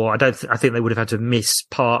do 4. I think they would have had to miss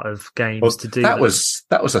part of games to do that.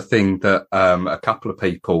 That was a thing that a couple of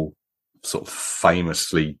people sort of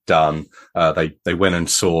famously done. They went and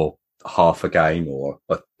saw half a game or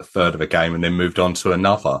a third of a game and then moved on to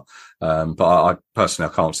another. But I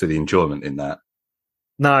personally, I can't see the enjoyment in that.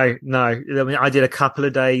 No. I mean, I did a couple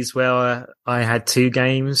of days where I had 2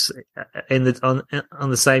 games on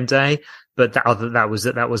the same day, but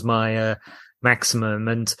that was my maximum.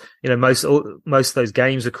 And most of those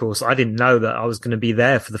games, of course, I didn't know that I was going to be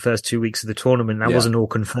there for the first 2 weeks of the tournament. That wasn't all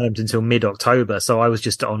confirmed until mid-October, so I was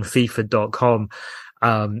just on FIFA.com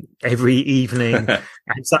every evening.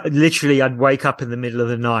 And so literally I'd wake up in the middle of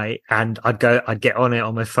the night and I'd get on it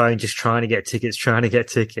on my phone, just trying to get tickets.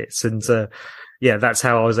 And, that's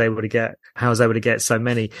how I was able to get so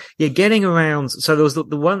many. Yeah. Getting around. So there was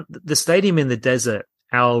the stadium in the desert,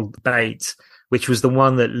 Al Bayt, which was the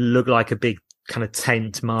one that looked like a big kind of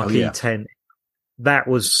tent, marquee tent. There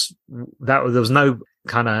was no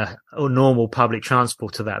kind of normal public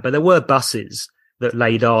transport to that, but there were buses that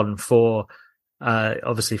laid on for,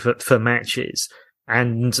 obviously for matches.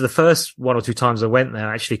 And the first 1 or 2 times I went there,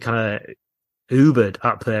 I actually kind of Ubered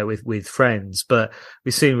up there with friends, but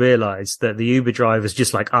we soon realized that the Uber drivers,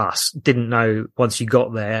 just like us, didn't know once you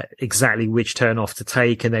got there exactly which turn off to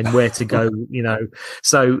take and then where to go,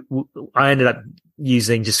 So I ended up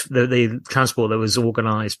using just the transport that was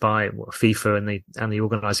organized by FIFA and the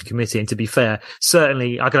organizing committee. And to be fair,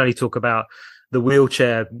 certainly I can only talk about the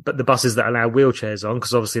wheelchair, but the buses that allow wheelchairs on,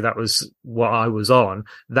 because obviously that was what I was on,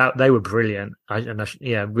 that they were brilliant.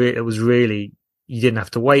 It was really, you didn't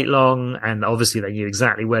have to wait long. And obviously they knew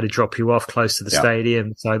exactly where to drop you off close to the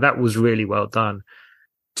stadium. So that was really well done.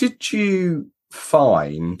 Did you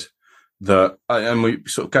find that, and we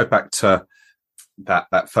sort of go back to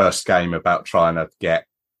that first game about trying to get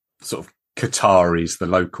sort of Qataris, the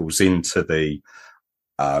locals, into the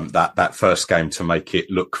that first game to make it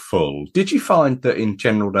look full. Did you find that in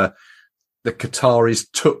general the Qataris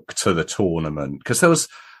took to the tournament? Because there was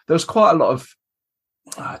quite a lot of,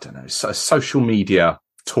 I don't know, social media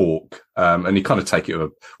talk, and you kind of take it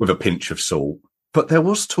with a pinch of salt. But there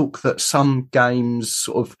was talk that some games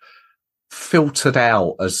sort of filtered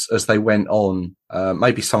out as they went on.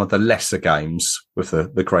 Maybe some of the lesser games, with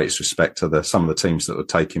the greatest respect to some of the teams that were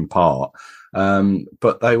taking part.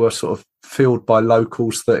 But they were sort of filled by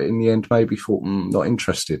locals that in the end maybe thought, not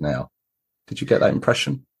interested now. Did you get that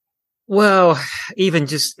impression? Well, even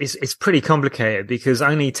just, it's pretty complicated because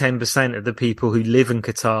only 10% of the people who live in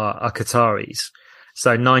Qatar are Qataris.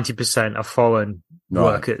 So 90% are foreign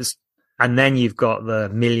workers. And then you've got the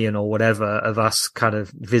million or whatever of us kind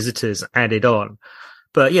of visitors added on.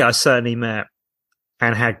 But yeah, I certainly met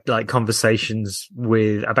and had like conversations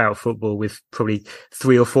about football with probably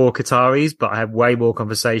 3 or 4 Qataris, but I had way more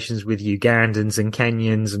conversations with Ugandans and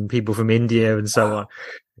Kenyans and people from India and so on.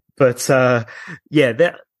 But,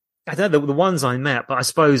 I don't know the ones I met, but I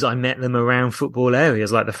suppose I met them around football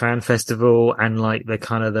areas like the fan festival and like the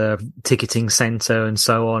kind of the ticketing center and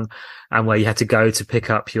so on, and where you had to go to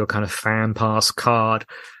pick up your kind of fan pass card.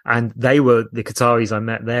 And the Qataris I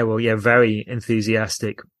met there were, very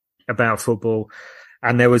enthusiastic about football.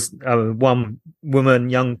 And there was one woman,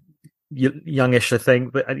 youngish, I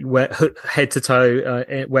think, but head to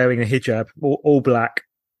toe, wearing a hijab, all black.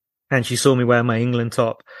 And she saw me wear my England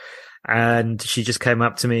top. And she just came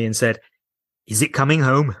up to me and said, "Is it coming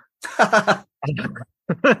home?" And I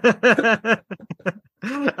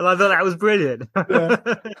thought that was brilliant. Yeah.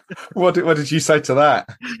 What did you say to that?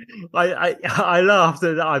 I laughed,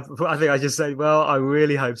 and I think I just said, "Well, I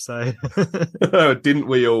really hope so." Didn't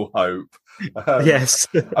we all hope? Yes.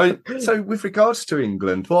 So, with regards to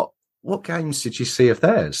England, what games did you see of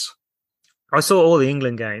theirs? I saw all the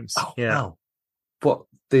England games. Oh, yeah. Wow. What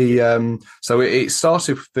so it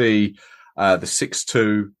started with the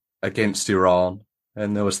 6-2 against Iran,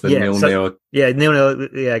 and there was the 0-0.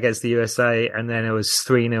 0-0 against the USA, and then it was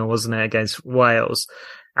 3-0, wasn't it, against Wales?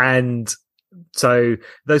 And so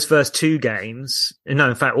those first 2 games, no,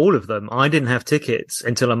 in fact, all of them, I didn't have tickets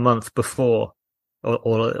until a month before,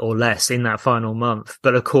 or less, in that final month.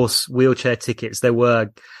 But of course, wheelchair tickets,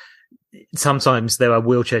 sometimes there are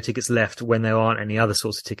wheelchair tickets left when there aren't any other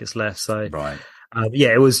sorts of tickets left. So right.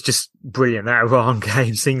 It was just brilliant. That Iran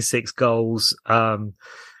game, seeing 6 goals,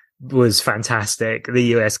 was fantastic. The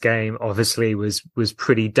US game obviously was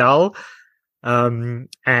pretty dull. And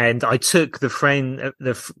I took the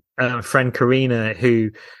friend Karina,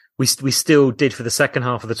 who we still did for the second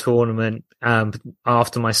half of the tournament.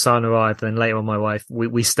 After my son arrived, and then later on my wife,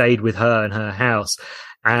 we stayed with her in her house.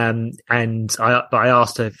 And I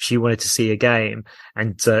asked her if she wanted to see a game,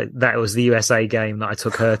 and that was the USA game that I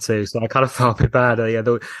took her to. So I kind of felt a bit bad.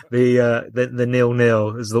 The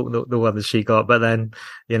 0-0 is the one that she got. But then,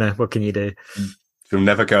 what can you do? She'll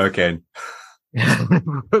never go again.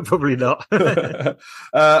 Probably not.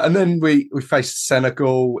 And then we faced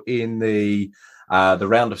Senegal in the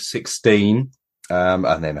round of 16,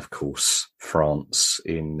 and then of course France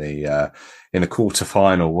in the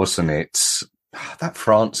quarterfinal, wasn't it? That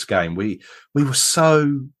France game, we were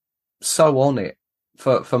so on it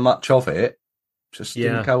for much of it, just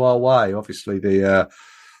didn't go our way. Obviously, the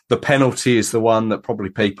penalty is the one that probably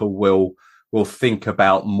people will think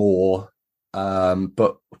about more.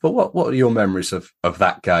 But what are your memories of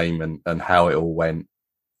that game and how it all went?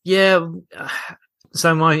 Yeah.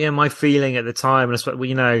 So my feeling at the time, and well,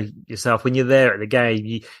 you know yourself, when you're there at the game,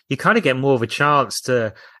 you kind of get more of a chance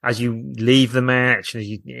to, as you leave the match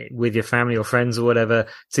with your family or friends or whatever,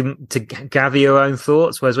 to gather your own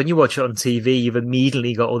thoughts. Whereas when you watch it on TV, you've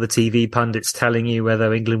immediately got all the TV pundits telling you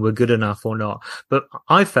whether England were good enough or not. But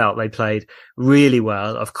I felt they played really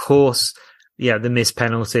well. Of course, the missed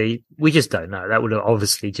penalty, we just don't know. That would have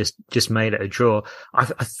obviously just made it a draw. I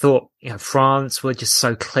thought, France were just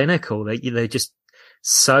so clinical. They're just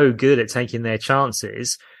so good at taking their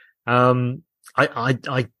chances. I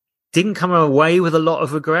didn't come away with a lot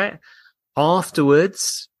of regret.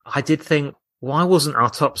 Afterwards, I did think, why wasn't our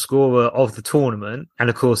top scorer of the tournament? And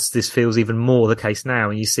of course, this feels even more the case now.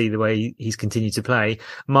 And you see the way he's continued to play,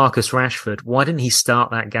 Marcus Rashford. Why didn't he start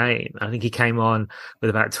that game? I think he came on with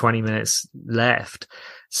about 20 minutes left.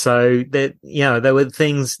 So there were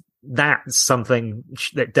things, that's something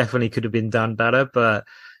that definitely could have been done better, but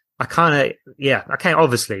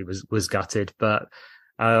obviously was gutted, but,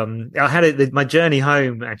 I had my journey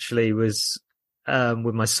home actually was,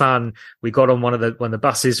 with my son. We got on one of the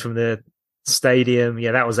buses from the stadium.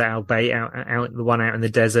 Yeah, that was at Al Bayt, out the one out in the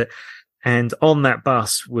desert. And on that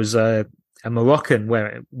bus was a Moroccan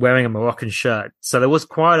wearing a Moroccan shirt. So there was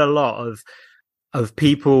quite a lot of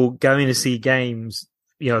people going to see games,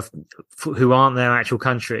 who aren't their actual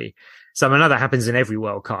country. So I know that happens in every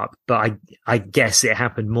World Cup, but I guess it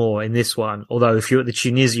happened more in this one. Although if you're at the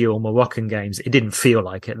Tunisia or Moroccan games, it didn't feel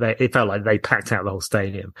like it. It felt like they packed out the whole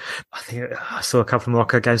stadium. I think I saw a couple of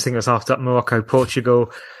Morocco games. I think it was after Morocco,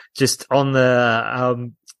 Portugal, just on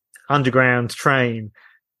the underground train.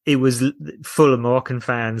 It was full of Moroccan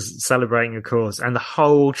fans celebrating, of course, and the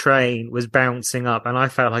whole train was bouncing up, and I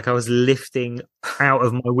felt like I was lifting out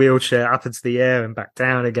of my wheelchair up into the air and back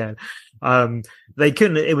down again. They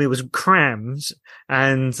couldn't, it was crammed,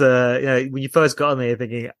 and when you first got on there, you're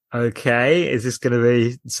thinking, okay, is this going to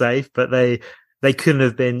be safe? But they couldn't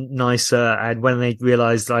have been nicer. And when they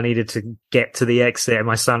realized I needed to get to the exit, and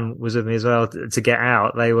my son was with me as well to get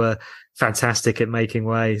out, they were fantastic at making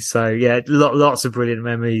way. So yeah, lots of brilliant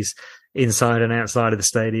memories inside and outside of the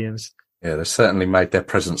stadiums. Yeah, they certainly made their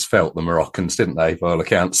presence felt, the Moroccans, didn't they, by all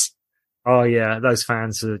accounts? Oh yeah, those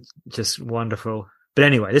fans are just wonderful. But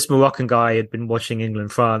anyway, this Moroccan guy had been watching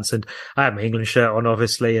England-France, and I had my England shirt on,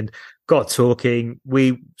 obviously, and got talking.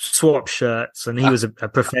 We swapped shirts, and he was a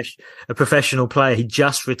professional player. He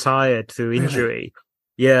just retired through injury. Really?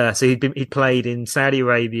 Yeah, so he'd played in Saudi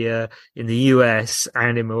Arabia, in the US,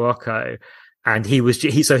 and in Morocco. And he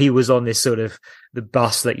was on this sort of the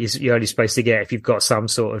bus that you're only supposed to get if you've got some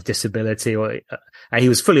sort of disability, and he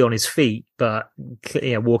was fully on his feet, but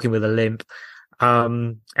walking with a limp.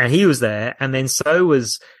 And he was there, and then so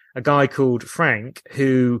was a guy called Frank,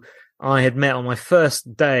 who I had met on my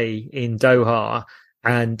first day in Doha,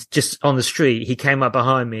 and just on the street, he came up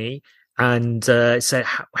behind me and said,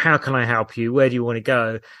 "How can I help you? Where do you want to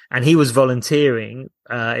go?" And he was volunteering,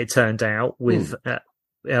 it turned out, with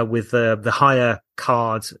the hire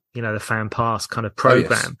card, the fan pass kind of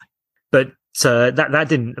program. Oh, yes. But that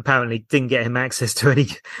didn't get him access to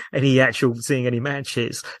any actual seeing any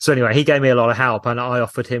matches. So anyway, he gave me a lot of help, and I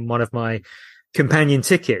offered him one of my companion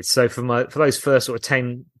tickets. So for those first sort of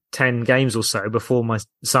 10 games or so before my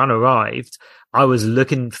son arrived, I was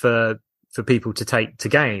looking for people to take to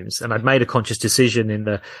games, and I'd made a conscious decision in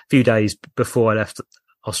the few days before I left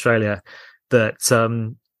Australia that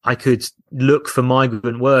I could look for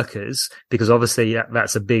migrant workers, because obviously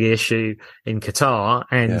that's a big issue in Qatar,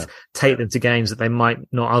 and take them to games that they might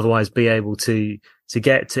not otherwise be able to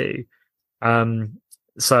get to.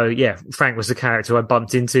 So yeah, Frank was the character I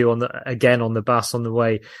bumped into on the bus on the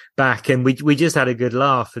way back, and we just had a good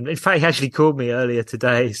laugh. And in fact, he actually called me earlier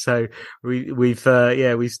today, so we've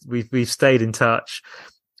stayed in touch.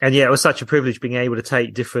 And yeah, it was such a privilege being able to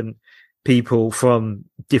take different people from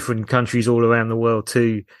different countries all around the world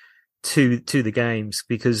to the games,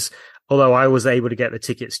 because although I was able to get the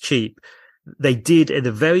tickets cheap, They did at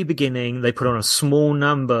the very beginning, they put on a small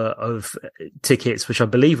number of tickets, which I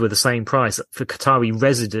believe were the same price for Qatari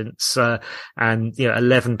residents, and,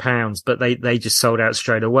 £11, but they just sold out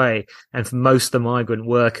straight away. And for most of the migrant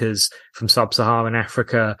workers from sub-Saharan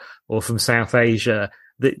Africa or from South Asia,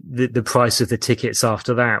 the price of the tickets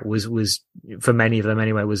after that was for many of them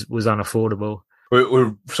anyway, was unaffordable.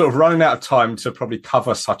 We're sort of running out of time to probably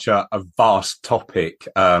cover such a vast topic,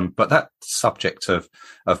 but that subject of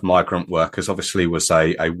migrant workers obviously was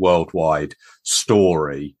a worldwide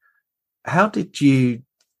story. How did you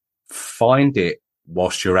find it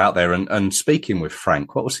whilst you're out there and speaking with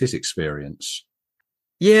Frank? What was his experience?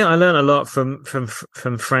 Yeah, I learned a lot from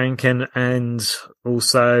Frank and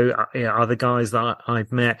also other guys that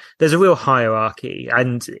I've met. There's a real hierarchy,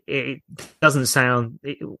 and it doesn't sound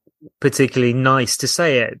particularly nice to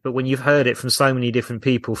say it, but when you've heard it from so many different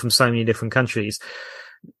people from so many different countries,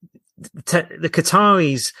 the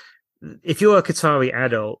Qataris, if you're a Qatari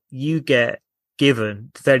adult, you get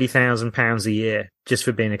given £30,000 a year just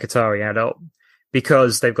for being a Qatari adult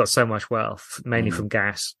because they've got so much wealth, mainly from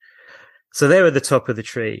gas. So they're at the top of the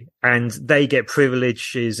tree and they get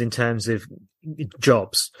privileges in terms of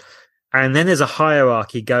jobs. And then there's a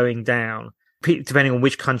hierarchy going down, depending on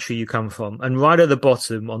which country you come from. And right at the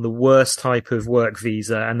bottom, on the worst type of work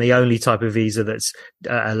visa and the only type of visa that's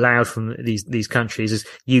allowed from these countries is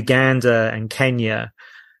Uganda and Kenya.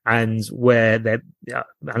 And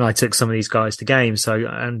and I took some of these guys to games,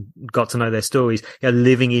 and got to know their stories.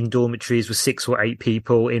 Living in dormitories with 6 or 8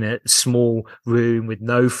 people in a small room with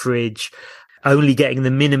no fridge, only getting the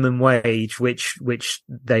minimum wage, which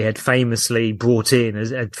they had famously brought in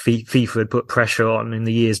as FIFA had put pressure on in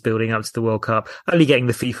the years building up to the World Cup. Only getting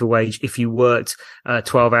the FIFA wage if you worked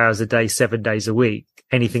 12 hours a day, 7 days a week.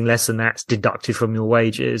 Anything less than that's deducted from your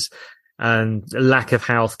wages, and lack of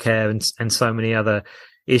healthcare and so many other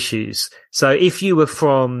issues. So if you were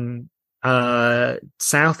from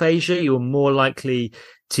South Asia, you're more likely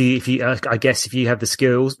to, I guess if you have the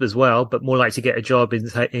skills as well, but more likely to get a job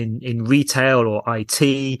in retail or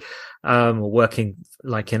IT, or working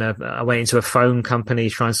like I went into a phone company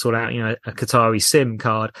trying to sort out, a Qatari SIM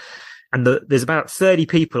card. And there's about 30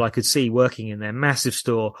 people I could see working in their massive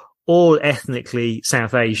store, all ethnically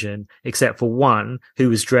South Asian, except for one who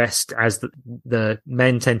was dressed as the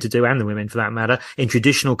men tend to do, and the women for that matter, in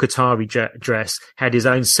traditional Qatari dress, had his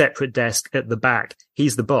own separate desk at the back.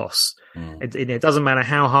 He's the boss. It doesn't matter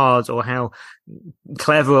how hard or how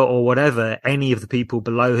clever or whatever any of the people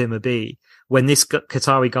below him would be. When this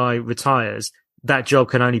Qatari guy retires, that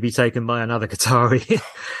job can only be taken by another Qatari.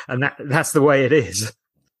 And that's the way it is.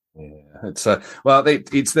 Yeah,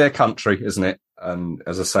 it's their country, isn't it? And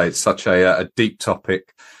as I say, it's such a deep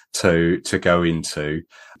topic to go into.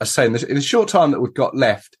 I say in the short time that we've got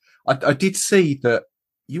left, I did see that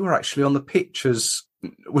you were actually on the pitch as,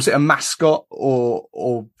 was it a mascot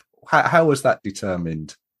or how was that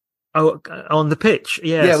determined? Oh, on the pitch,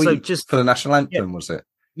 yeah. So just for the national anthem, was it?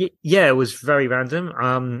 Yeah, it was very random.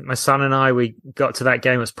 My son and I, we got to that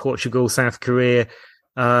game. It was Portugal, South Korea,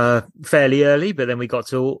 fairly early, but then we got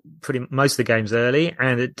to most of the games early,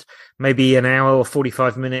 and maybe an hour or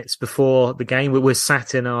 45 minutes before the game, we were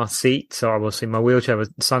sat in our seat. So I was in my wheelchair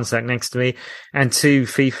with son sat next to me, and 2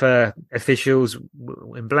 FIFA officials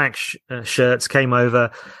in black shirts came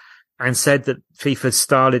over and said that FIFA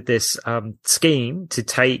started this scheme to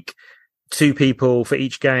take 2 people for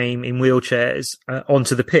each game in wheelchairs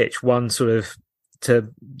onto the pitch, one sort of to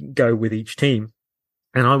go with each team.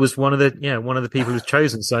 And I was one of the people who was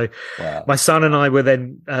chosen. So wow. My son and I were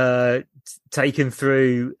then taken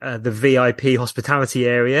through the VIP hospitality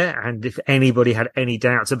area. And if anybody had any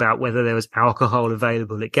doubts about whether there was alcohol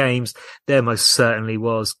available at games, there most certainly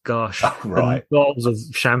was. Gosh, right. Bottles of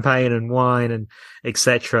champagne and wine and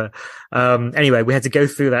etc. Anyway, we had to go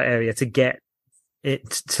through that area to get it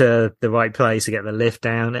to the right place, to get the lift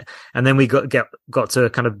down, and then we got to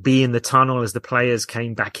kind of be in the tunnel as the players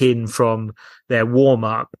came back in from their warm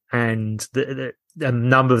up, and a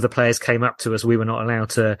number of the players came up to us. We were not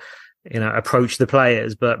allowed to approach the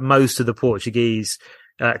players, but most of the Portuguese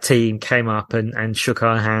team came up and shook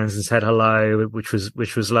our hands and said hello, which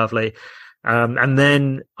was lovely. And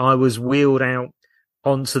then I was wheeled out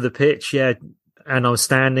onto the pitch, and I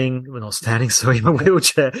was in my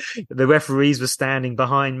wheelchair. The referees were standing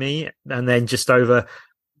behind me, and then just over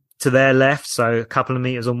to their left, so a couple of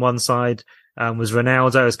meters on one side, was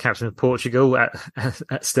Ronaldo as captain of Portugal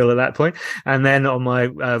still at that point. And then on my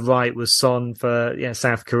right was Son for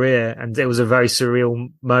South Korea. And it was a very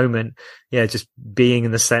surreal moment. Yeah, just being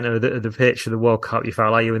in the center of the pitch of the World Cup. You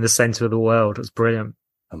felt like you were in the center of the world. It was brilliant.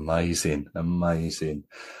 Amazing.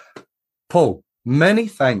 Paul, many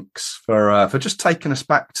thanks for just taking us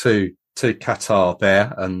back to Qatar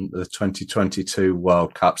there and the 2022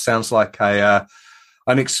 World Cup. Sounds like an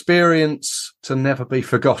experience to never be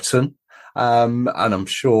forgotten. And I'm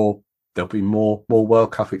sure there'll be more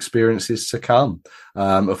World Cup experiences to come,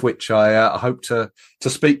 of which I hope to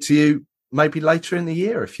speak to you maybe later in the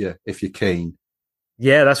year if you're keen.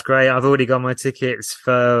 Yeah, that's great. I've already got my tickets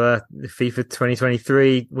for the FIFA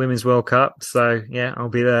 2023 Women's World Cup. So, yeah, I'll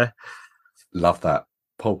be there. Love that.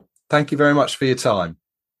 Paul, thank you very much for your time.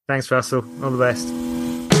 Thanks, Russell. All the best.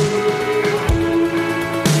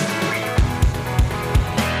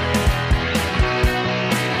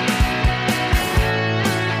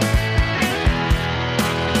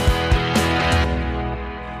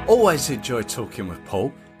 Always enjoy talking with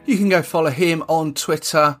Paul. You can go follow him on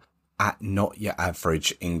Twitter at Not Your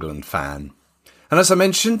Average England Fan. And as I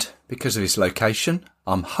mentioned, because of his location,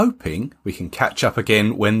 I'm hoping we can catch up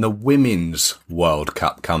again when the Women's World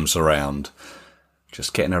Cup comes around.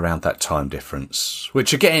 Just getting around that time difference,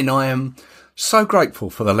 which again, I am so grateful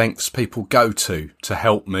for the lengths people go to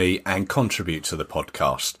help me and contribute to the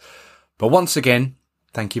podcast. But once again,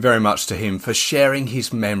 thank you very much to him for sharing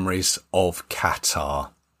his memories of Qatar.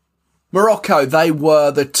 Morocco, they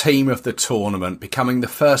were the team of the tournament, becoming the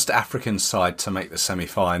first African side to make the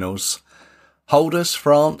semi-finals. Holders,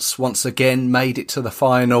 France, once again made it to the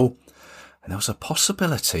final, and there was a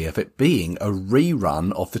possibility of it being a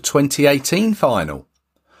rerun of the 2018 final.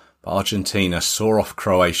 But Argentina saw off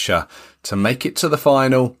Croatia to make it to the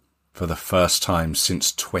final for the first time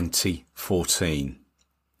since 2014.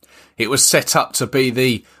 It was set up to be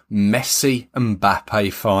the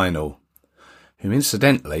Messi-Mbappe final, who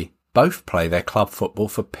incidentally both play their club football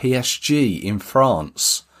for PSG in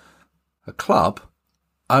France, a club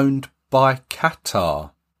owned by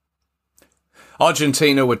Qatar.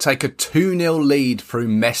 Argentina would take a 2-0 lead through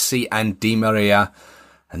Messi and Di Maria,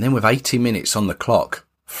 and then with 80 minutes on the clock,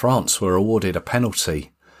 France were awarded a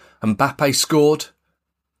penalty. Mbappe scored,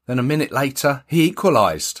 then a minute later he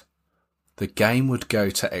equalised. The game would go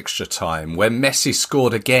to extra time, where Messi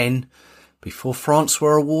scored again, before France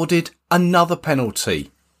were awarded another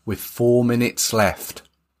penalty with 4 minutes left.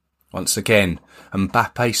 Once again,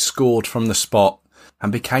 Mbappe scored from the spot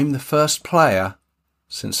and became the first player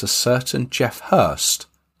since a certain Jeff Hurst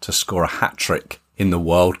to score a hat-trick in the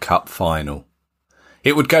World Cup final.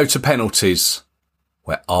 It would go to penalties,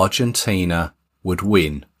 where Argentina would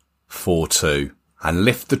win 4-2 and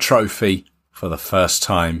lift the trophy for the first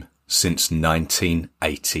time since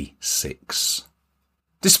 1986.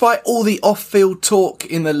 Despite all the off-field talk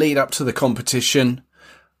in the lead up to the competition,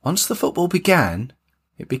 once the football began,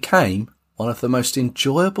 it became one of the most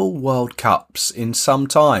enjoyable World Cups in some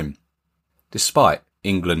time, despite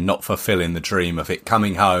England not fulfilling the dream of it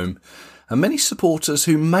coming home, and many supporters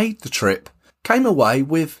who made the trip came away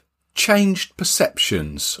with changed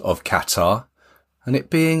perceptions of Qatar and it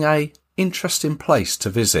being an interesting place to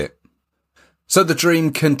visit. So the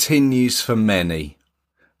dream continues for many.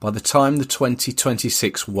 By the time the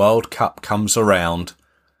 2026 World Cup comes around,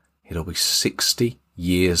 it'll be 60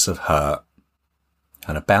 years of hurt.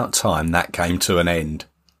 And about time that came to an end.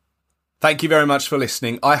 Thank you very much for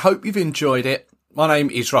listening. I hope you've enjoyed it. My name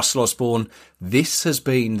is Russell Osborne. This has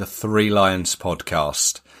been the Three Lions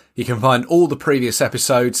podcast. You can find all the previous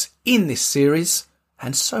episodes in this series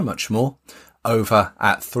and so much more over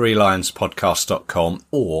at threelionspodcast.com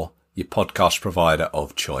or your podcast provider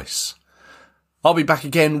of choice. I'll be back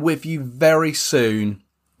again with you very soon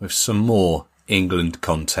with some more England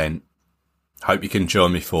content. Hope you can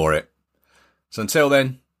join me for it. So until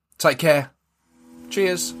then, take care.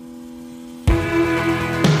 Cheers.